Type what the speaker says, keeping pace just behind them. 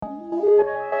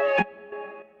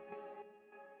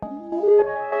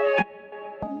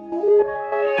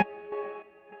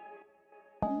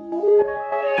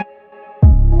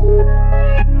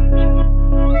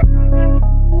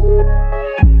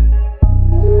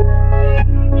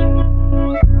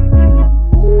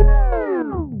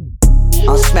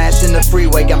I'm smashing the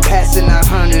freeway, I'm passing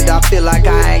 100, I feel like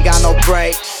I ain't got no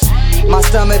brakes. My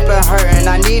stomach been hurting,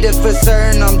 I need it for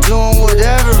certain, I'm doing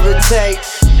whatever it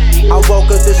takes. I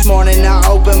woke up this morning, I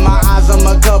opened my eyes, I'm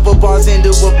a couple bars into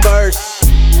a verse.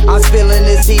 I'm spilling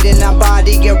this heat in my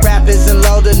body, get rappers and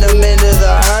loading them into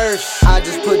the hearse. I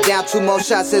just put down 2 more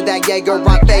shots of that Jaeger,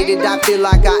 I'm faded, I feel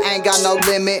like I ain't got no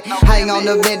limit. Hang on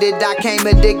a minute, I came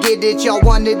in to get it, y'all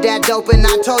wanted that dope and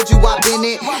I told you I've been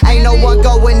it. Ain't no one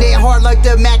going it hard like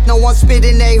the Mac, no one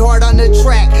spitting they hard on the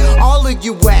track. All of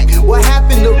you whack, what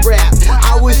happened to rap?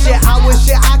 I wish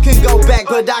I could go back,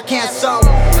 but I can't, so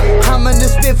I'm in the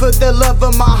spit for the love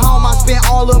of my home. I spent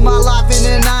all of my life in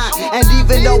the 9, and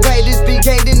even though haters be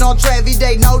hating on Travi,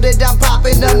 they know that I'm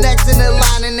popping up next in the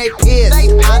line and they pissed.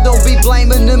 I don't be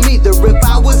blaming them either, if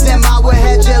I was them I would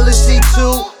have jealousy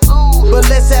too. But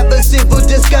let's have a simple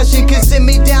discussion, cause sit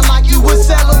me down like you was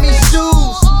selling me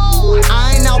shoes.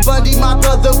 I ain't out Bundy, my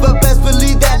brother, but best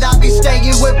believe that I be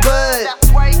staying with Bud.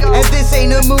 And this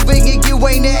ain't a movie and you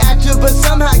ain't an actor, but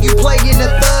somehow you playing a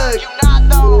thug.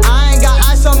 I ain't got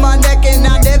ice on my neck and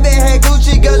I never had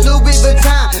Gucci or Louis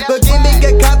Vuitton, but give me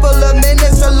a couple of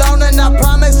minutes alone and I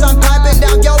promise I'm piping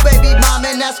down your baby mom,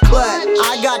 and that's clutch.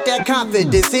 I got that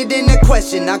confidence, it ain't a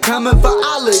question, I'm coming for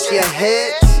all of your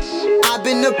heads. I've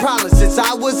been the problem since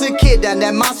I was a kid, and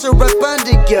that monster up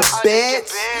under your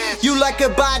beds. You like a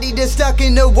body that's stuck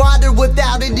in the water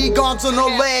without any arms or no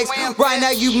legs. Right now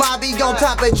you might be on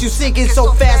top, but you sinking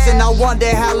so fast, and I wonder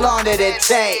how long that it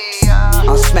takes.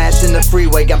 I'm smashing the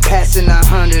freeway, I'm passing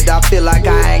 100, I feel like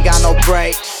I ain't got no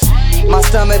brakes. My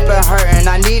stomach been hurting,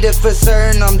 I need it for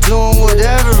certain, I'm doing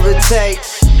whatever it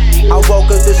takes. I woke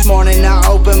up this morning, I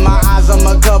opened my eyes, I'm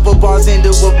a couple bars into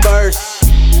a verse.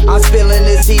 I'm spilling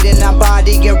this heat in my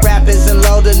body, get rappers and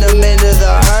loading them into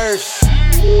the hearse.